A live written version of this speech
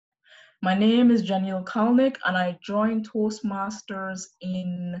My name is Janeille Calnick, and I joined Toastmasters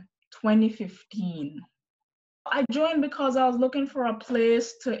in 2015. I joined because I was looking for a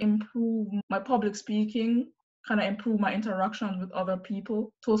place to improve my public speaking, kind of improve my interactions with other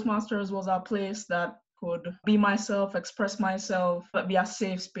people. Toastmasters was a place that could be myself, express myself, but be a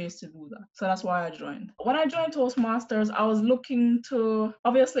safe space to do that. So that's why I joined. When I joined Toastmasters, I was looking to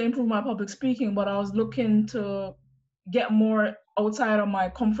obviously improve my public speaking, but I was looking to get more outside of my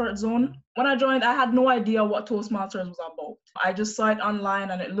comfort zone. When I joined, I had no idea what Toastmasters was about. I just saw it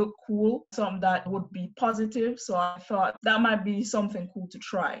online and it looked cool, something that would be positive. So I thought that might be something cool to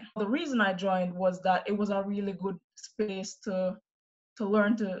try. The reason I joined was that it was a really good space to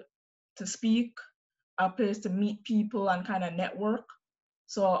learn to speak, a place to meet people and kind of network.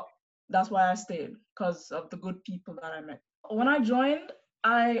 So that's why I stayed, because of the good people that I met. When I joined,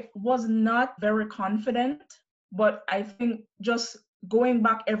 I was not very confident, but I think just going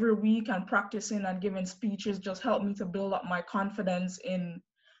back every week and practicing and giving speeches just helped me to build up my confidence in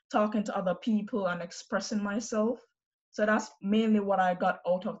talking to other people and expressing myself. So that's mainly what I got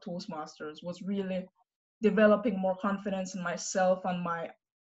out of Toastmasters, was really developing more confidence in myself and my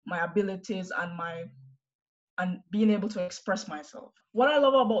abilities and being able to express myself. What I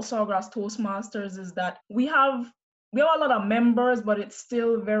love about Sawgrass Toastmasters is that we have a lot of members, but it's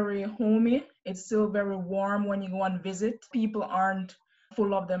still very homey. It's still very warm when you go and visit. People aren't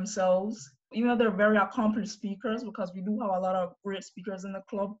full of themselves. Even though they're very accomplished speakers, because we do have a lot of great speakers in the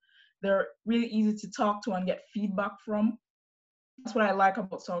club, they're really easy to talk to and get feedback from. That's what I like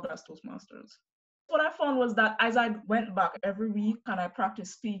about Sawgrass Toastmasters. What I found was that as I went back every week and I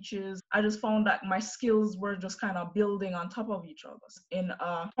practiced speeches, I just found that my skills were just kind of building on top of each other in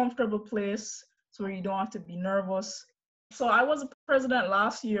a comfortable place so you don't have to be nervous. So I was a president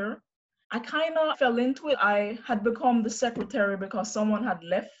last year. I kind of fell into it. I had become the secretary because someone had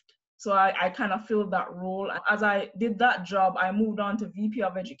left. So I kind of filled that role. As I did that job, I moved on to VP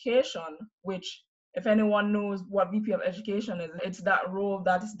of Education, which, if anyone knows what VP of Education is, it's that role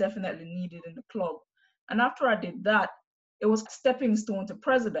that is definitely needed in the club. And after I did that, it was a stepping stone to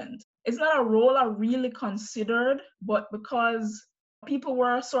president. It's not a role I really considered, but because people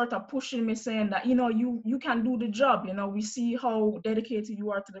were sort of pushing me, saying that, you can do the job. We see how dedicated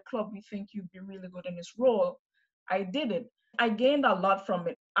you are to the club. We think you'd be really good in this role. I did it. I gained a lot from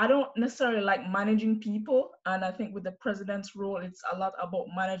it. I don't necessarily like managing people, and I think with the president's role, it's a lot about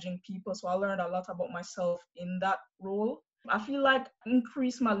managing people. So I learned a lot about myself in that role. I feel like I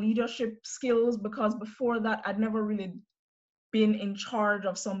increased my leadership skills because before that, I'd never really been in charge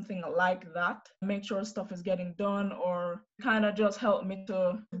of something like that. Make sure stuff is getting done, or kind of just helped me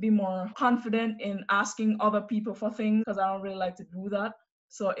to be more confident in asking other people for things, because I don't really like to do that.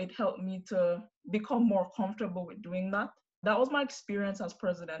 So it helped me to become more comfortable with doing that. That was my experience as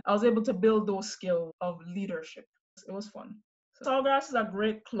president. I was able to build those skills of leadership. It was fun. Sawgrass is a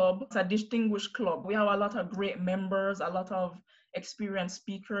great club. It's a distinguished club. We have a lot of great members, a lot of experienced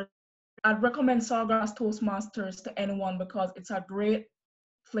speakers. I'd recommend Sawgrass Toastmasters to anyone because it's a great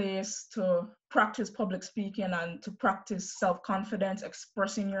place to practice public speaking and to practice self-confidence,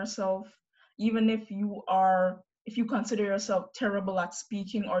 expressing yourself. Even if you consider yourself terrible at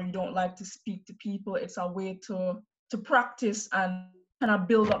speaking or you don't like to speak to people, it's a way to practice and kind of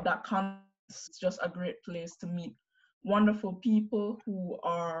build up that confidence. It's just a great place to meet wonderful people who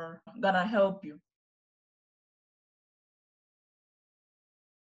are gonna help you.